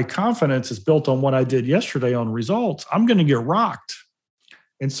my confidence is built on what I did yesterday on results, I'm going to get rocked.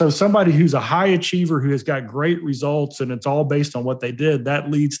 And so somebody who's a high achiever who has got great results and it's all based on what they did,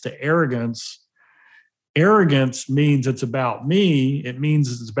 that leads to arrogance. Arrogance means it's about me. It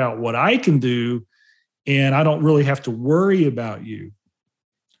means it's about what I can do, and I don't really have to worry about you.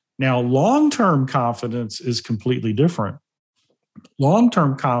 Now, long-term confidence is completely different.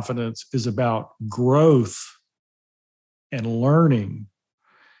 Long-term confidence is about growth and learning.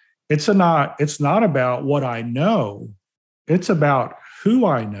 It's not about what I know. It's about who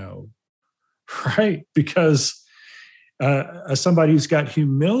I know, right? Because somebody who's got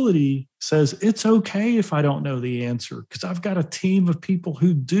humility says, it's okay if I don't know the answer, because I've got a team of people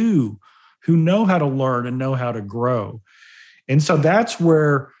who who know how to learn and know how to grow. And so that's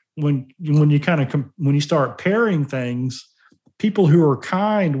where when you start pairing things, people who are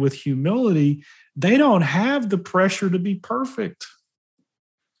kind with humility, they don't have the pressure to be perfect.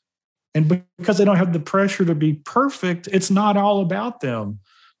 And because they don't have the pressure to be perfect, it's not all about them.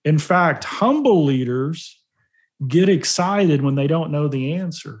 In fact, humble leaders get excited when they don't know the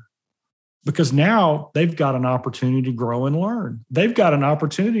answer. because now they've got an opportunity to grow and learn. They've got an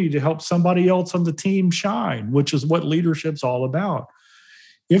opportunity to help somebody else on the team shine, which is what leadership's all about.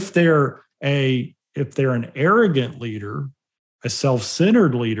 If they're an arrogant leader, a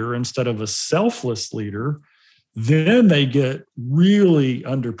self-centered leader instead of a selfless leader, then they get really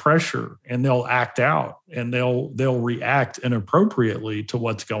under pressure and they'll act out and they'll react inappropriately to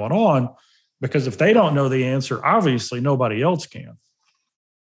what's going on, because if they don't know the answer, obviously nobody else can.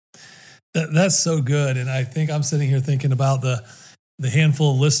 That's so good. And I think I'm sitting here thinking about the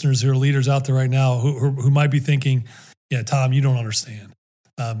handful of listeners who are leaders out there right now who might be thinking, yeah, Tom, you don't understand.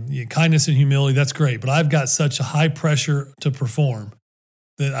 Kindness and humility, that's great. But I've got such a high pressure to perform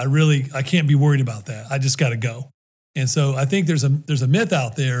that I can't be worried about that. I just got to go. And so I think there's a myth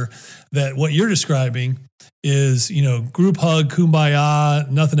out there that what you're describing is, group hug, kumbaya,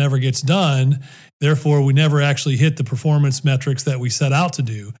 nothing ever gets done. Therefore, we never actually hit the performance metrics that we set out to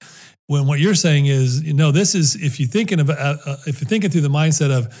do. When what you're saying is, this is, if you're thinking through the mindset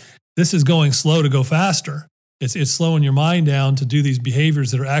of this is going slow to go faster, it's slowing your mind down to do these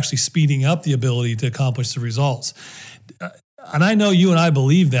behaviors that are actually speeding up the ability to accomplish the results. And I know you and I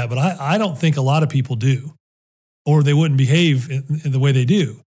believe that, but I don't think a lot of people do, or they wouldn't behave in the way they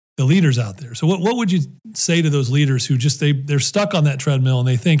do, the leaders out there. So what would you say to those leaders who they're stuck on that treadmill and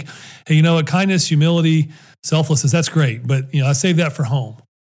they think, hey, you know what, kindness, humility, selflessness, that's great, but I save that for home.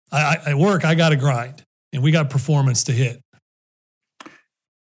 At work, I got to grind, and we got performance to hit.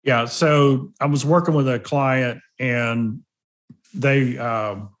 Yeah. So I was working with a client, and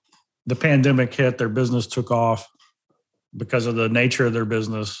the pandemic hit, their business took off because of the nature of their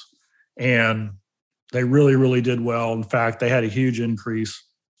business, and they really, really did well. In fact, they had a huge increase.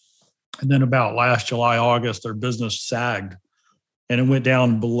 And then about last July, August, their business sagged, and it went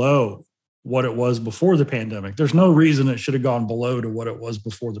down below what it was before the pandemic. There's no reason it should have gone below to what it was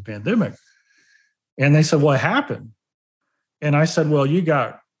before the pandemic. And they said, what happened? And I said, well, you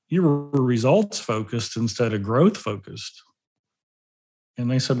were results focused instead of growth focused.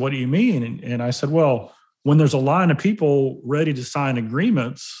 And they said, what do you mean? And I said, well, when there's a line of people ready to sign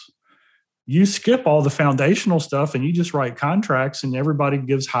agreements, you skip all the foundational stuff and you just write contracts and everybody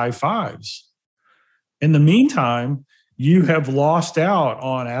gives high fives. In the meantime, you have lost out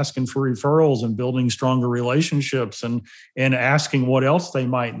on asking for referrals and building stronger relationships and asking what else they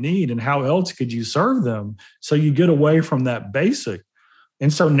might need and how else could you serve them. So you get away from that basic.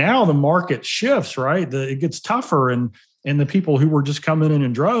 And so now the market shifts, right? It gets tougher, and the people who were just coming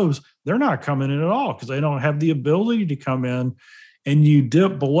in droves, they're not coming in at all because they don't have the ability to come in, and you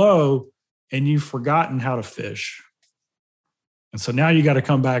dip below and you've forgotten how to fish. And so now you got to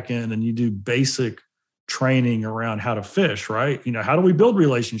come back in and you do basic training around how to fish, right? How do we build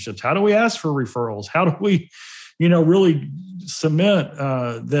relationships? How do we ask for referrals? How do we, really cement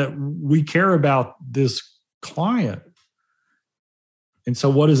that we care about this client? And so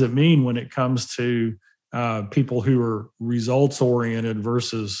what does it mean when it comes to people who are results-oriented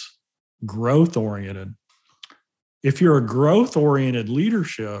versus growth-oriented? If you're a growth-oriented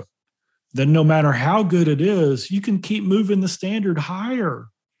leadership, then no matter how good it is, you can keep moving the standard higher.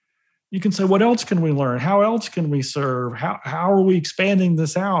 You can say, what else can we learn? How else can we serve? How are we expanding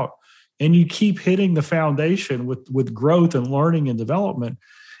this out? And you keep hitting the foundation with growth and learning and development.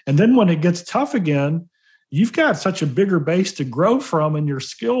 And then when it gets tough again, you've got such a bigger base to grow from and your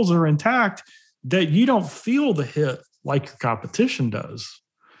skills are intact that you don't feel the hit like your competition does.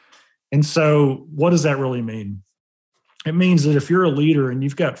 And so what does that really mean? It means that if you're a leader and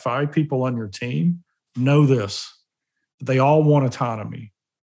you've got 5 people on your team, know this: they all want autonomy.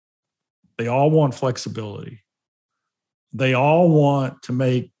 They all want flexibility. They all want to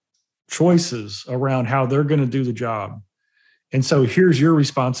make choices around how they're going to do the job. And so here's your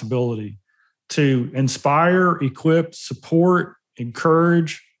responsibility: to inspire, equip, support,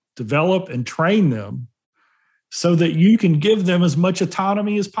 encourage, develop, and train them so that you can give them as much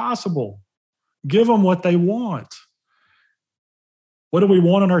autonomy as possible. Give them what they want. What do we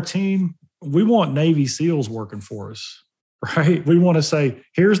want on our team? We want Navy SEALs working for us, right? We want to say,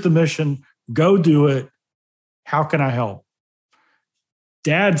 here's the mission, go do it. How can I help?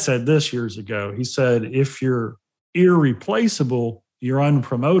 Dad said this years ago. He said, if you're irreplaceable, you're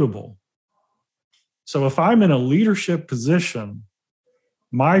unpromotable. So if I'm in a leadership position,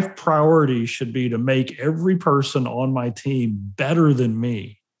 my priority should be to make every person on my team better than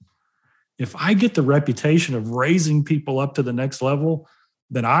me. If I get the reputation of raising people up to the next level,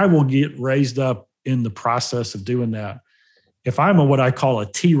 then I will get raised up in the process of doing that. If I'm what I call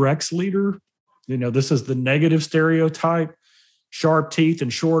a T-Rex leader, this is the negative stereotype. sharp teeth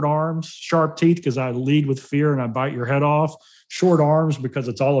and short arms. Sharp teeth because I lead with fear and I bite your head off. Short arms because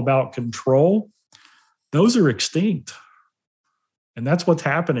it's all about control. Those are extinct. And that's what's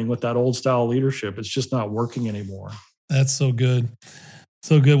happening with that old style leadership. It's just not working anymore. That's so good.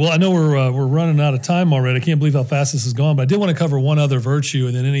 So good. Well, I know we're running out of time already. I can't believe how fast this has gone, but I did want to cover one other virtue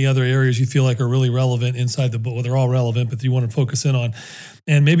and then any other areas you feel like are really relevant inside the book. Well, they're all relevant, but you want to focus in on.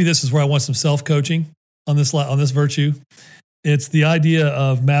 And maybe this is where I want some self-coaching on this virtue. It's the idea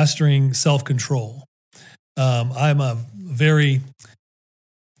of mastering self-control. I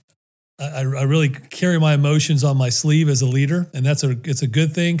really carry my emotions on my sleeve as a leader, and it's a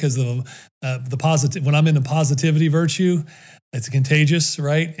good thing because the positive. When I'm in the positivity virtue, it's contagious,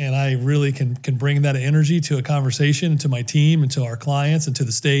 right? And I really can bring that energy to a conversation, to my team, and to our clients, and to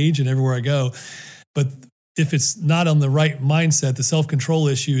the stage, and everywhere I go. But if it's not on the right mindset, the self-control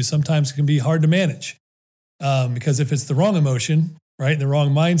issue sometimes can be hard to manage because if it's the wrong emotion, right, and the wrong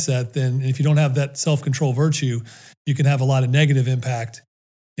mindset, then if you don't have that self-control virtue, you can have a lot of negative impact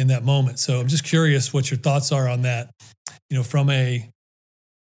in that moment. So I'm just curious what your thoughts are on that, from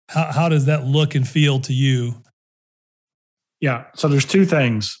how does that look and feel to you? Yeah. So there's two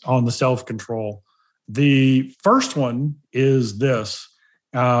things on the self-control. The first one is this.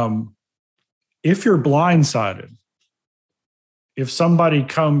 If you're blindsided, if somebody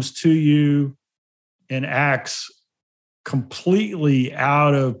comes to you and acts completely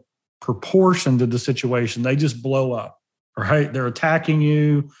out of proportion to the situation, they just blow up. Right? They're attacking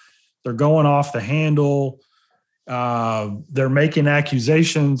you. They're going off the handle. They're making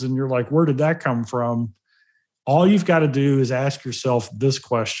accusations. And you're like, where did that come from? All you've got to do is ask yourself this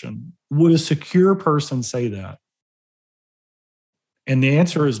question. Would a secure person say that? And the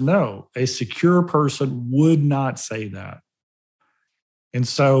answer is no. A secure person would not say that. And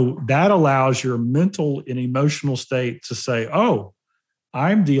so that allows your mental and emotional state to say, oh,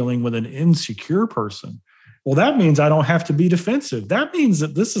 I'm dealing with an insecure person. Well, that means I don't have to be defensive. That means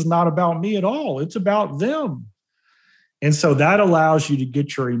that this is not about me at all. It's about them. And so that allows you to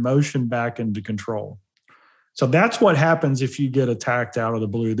get your emotion back into control. So that's what happens if you get attacked out of the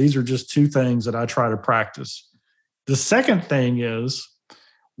blue. These are just two things that I try to practice. The second thing is,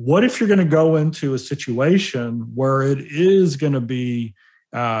 what if you're going to go into a situation where it is going to be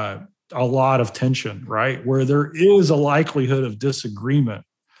a lot of tension, right? Where there is a likelihood of disagreement,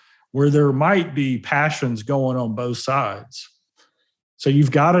 where there might be passions going on both sides. So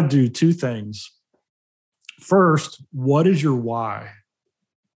you've got to do two things. First, what is your why?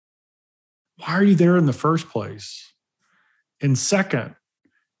 Why are you there in the first place? And second,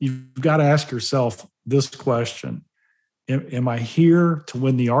 you've got to ask yourself this question. Am I here to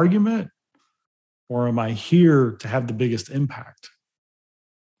win the argument, or am I here to have the biggest impact?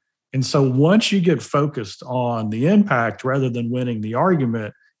 And so once you get focused on the impact rather than winning the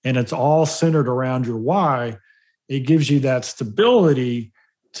argument, and it's all centered around your why, it gives you that stability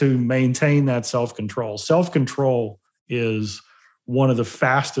to maintain that self-control. Self-control is one of the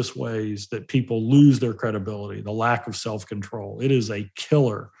fastest ways that people lose their credibility, the lack of self-control. It is a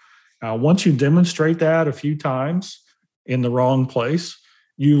killer. Once you demonstrate that a few times in the wrong place,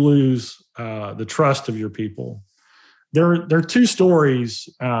 you lose the trust of your people. There are two stories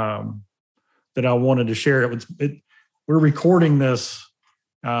that I wanted to share. We're recording this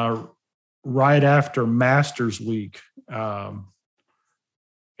right after Masters Week. And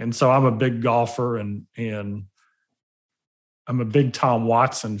so I'm a big golfer and I'm a big Tom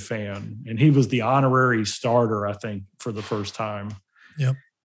Watson fan. And he was the honorary starter, I think, for the first time. Yep.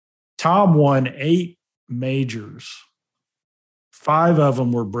 Tom won 8 majors. 5 of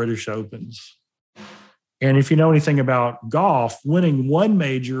them were British Opens. And if you know anything about golf, winning 1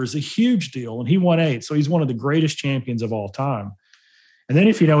 major is a huge deal. And he won 8. So he's one of the greatest champions of all time. And then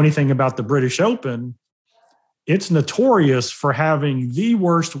if you know anything about the British Open, it's notorious for having the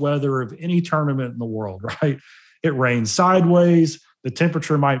worst weather of any tournament in the world, right? It rains sideways. The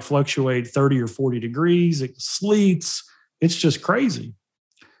temperature might fluctuate 30 or 40 degrees. It sleets. It's just crazy.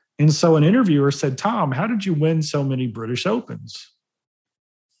 And so an interviewer said, Tom, how did you win so many British Opens?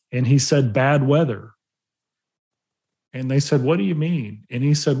 And he said, bad weather. And they said, what do you mean? And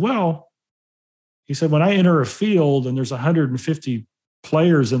he said, when I enter a field and there's 150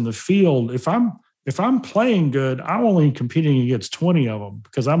 players in the field, if I'm playing good, I'm only competing against 20 of them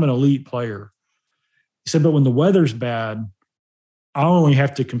because I'm an elite player. He said, but when the weather's bad, I only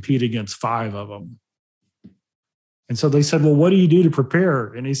have to compete against 5 of them. And so they said, well, what do you do to prepare?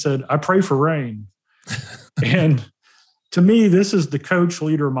 And he said, I pray for rain. And to me, this is the coach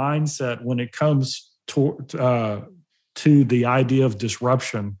leader mindset when it comes to the idea of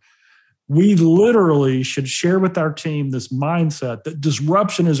disruption. We literally should share with our team this mindset that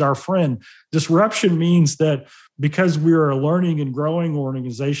disruption is our friend. Disruption means that because we are a learning and growing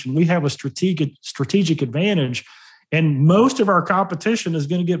organization, we have a strategic advantage. And most of our competition is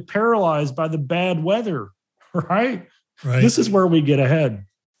going to get paralyzed by the bad weather, right? This is where we get ahead.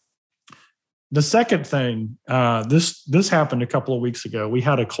 The second thing, this happened a couple of weeks ago. We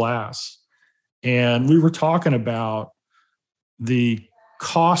had a class, and we were talking about the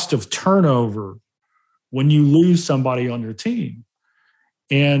cost of turnover when you lose somebody on your team.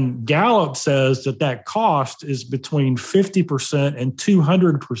 And Gallup says that cost is between 50% and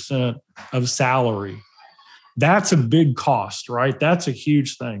 200% of salary. That's a big cost, right? That's a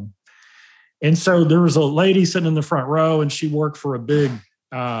huge thing. And so there was a lady sitting in the front row, and she worked for a big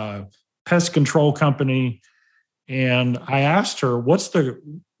pest control company. And I asked her, what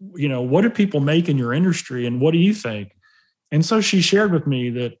do people make in your industry, and what do you think? And so she shared with me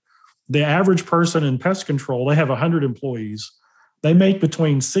that the average person in pest control, they have 100 employees. They make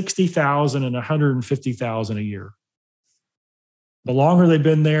between $60,000 and $150,000 a year. The longer they've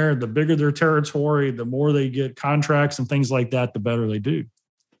been there, the bigger their territory, the more they get contracts and things like that, the better they do.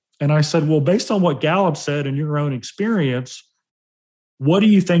 And I said, well, based on what Gallup said in your own experience, what do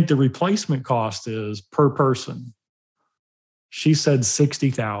you think the replacement cost is per person? She said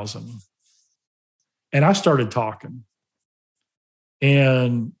 $60,000. And I started talking.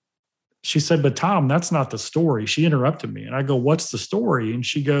 And she said, but Tom, that's not the story. She interrupted me. And I go, what's the story? And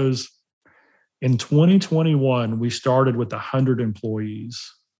she goes, in 2021, we started with 100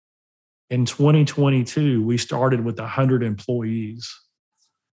 employees. In 2022, we started with 100 employees.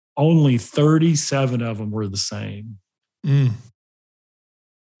 Only 37 of them were the same.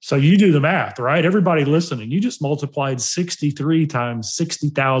 So you do the math, right? Everybody listening, you just multiplied 63 times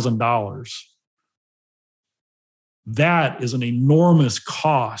 $60,000. That is an enormous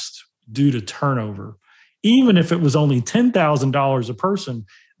cost due to turnover. Even if it was only $10,000 a person,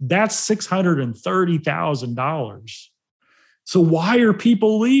 that's $630,000. So why are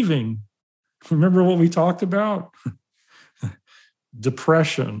people leaving? Remember what we talked about?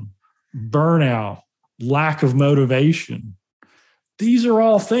 Depression, burnout, lack of motivation. These are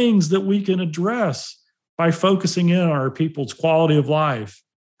all things that we can address by focusing in on our people's quality of life,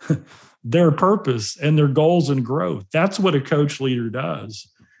 their purpose, and their goals and growth. That's what a coach leader does.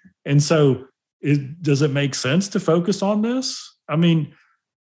 And so does it make sense to focus on this? I mean,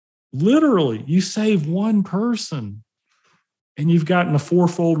 literally, you save one person and you've gotten a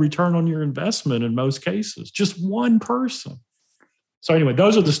fourfold return on your investment in most cases, just one person. So anyway,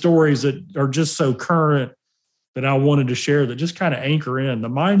 those are the stories that are just so current that I wanted to share that just kind of anchor in the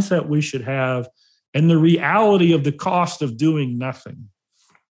mindset we should have and the reality of the cost of doing nothing.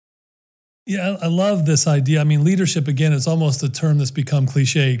 Yeah, I love this idea. I mean, leadership, again, is almost a term that's become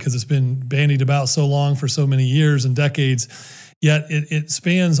cliche because it's been bandied about so long for so many years and decades. Yet it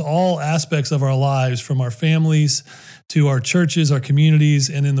spans all aspects of our lives, from our families to our churches, our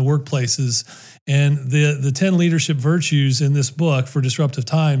communities, and in the workplaces. And the 10 leadership virtues in this book for disruptive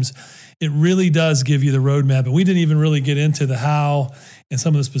times, it really does give you the roadmap. And we didn't even really get into the how and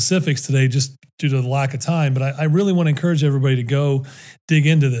some of the specifics today just due to the lack of time. But I really want to encourage everybody to go dig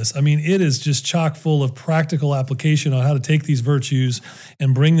into this. I mean, it is just chock full of practical application on how to take these virtues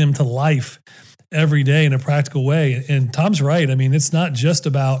and bring them to life every day in a practical way. And Tom's right. I mean, it's not just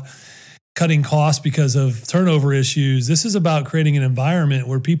about cutting costs because of turnover issues. This is about creating an environment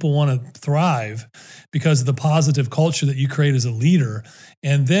where people want to thrive because of the positive culture that you create as a leader.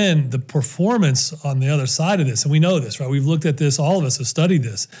 And then the performance on the other side of this, and we know this, right? We've looked at this, all of us have studied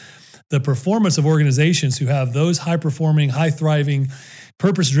this. The performance of organizations who have those high-performing, high-thriving,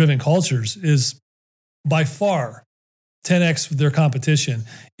 purpose-driven cultures is by far 10x their competition.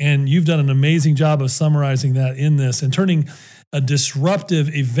 And you've done an amazing job of summarizing that in this and turning a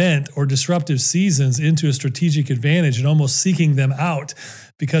disruptive event or disruptive seasons into a strategic advantage and almost seeking them out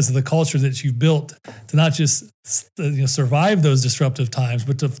because of the culture that you've built to not just survive those disruptive times,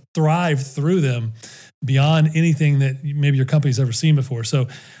 but to thrive through them beyond anything that maybe your company's ever seen before. So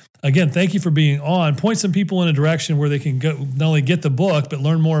again, thank you for being on. Point some people in a direction where they can go, not only get the book, but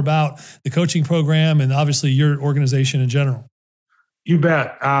learn more about the coaching program and obviously your organization in general. You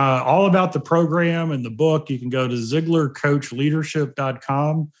bet. All about the program and the book, you can go to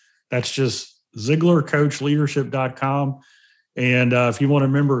ZiglarCoachLeadership.com. That's just ZiglarCoachLeadership.com. And if you want to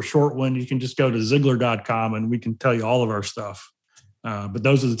remember a short one, you can just go to Ziglar.com and we can tell you all of our stuff. But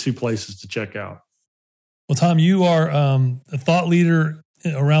those are the two places to check out. Well, Tom, you are a thought leader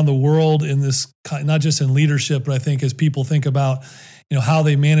around the world in this, not just in leadership, but I think as people think about how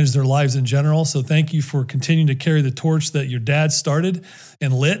they manage their lives in general. So thank you for continuing to carry the torch that your dad started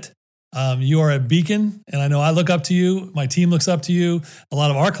and lit. You are a beacon, and I know I look up to you. My team looks up to you. A lot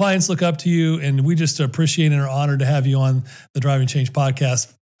of our clients look up to you, and we just appreciate and are honored to have you on the Driving Change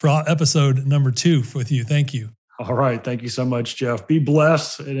podcast for episode number 2 with you. Thank you. All right. Thank you so much, Jeff. Be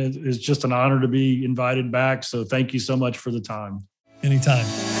blessed. It is just an honor to be invited back. So thank you so much for the time. Anytime.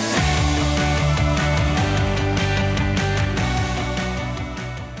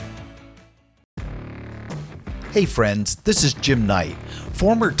 Hey friends, this is Jim Knight,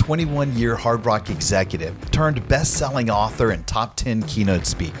 former 21-year Hard Rock executive turned best-selling author and top 10 keynote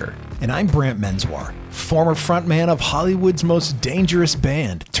speaker. And I'm Brant Menswar, former frontman of Hollywood's Most Dangerous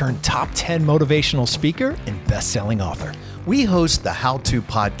Band turned top 10 motivational speaker and best-selling author. We host the how-to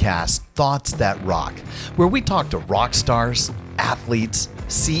podcast, Thoughts That Rock, where we talk to rock stars, athletes,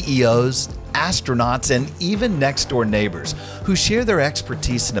 CEOs, astronauts, and even next-door neighbors who share their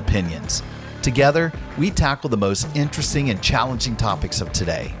expertise and opinions. Together, we tackle the most interesting and challenging topics of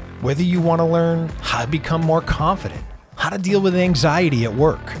today. Whether you want to learn how to become more confident, how to deal with anxiety at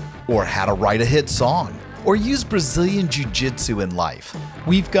work, or how to write a hit song, or use Brazilian Jiu-Jitsu in life,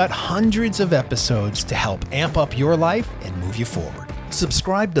 we've got hundreds of episodes to help amp up your life and move you forward.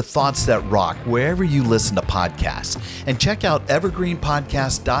 Subscribe to Thoughts That Rock wherever you listen to podcasts, and check out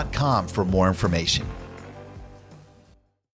evergreenpodcast.com for more information.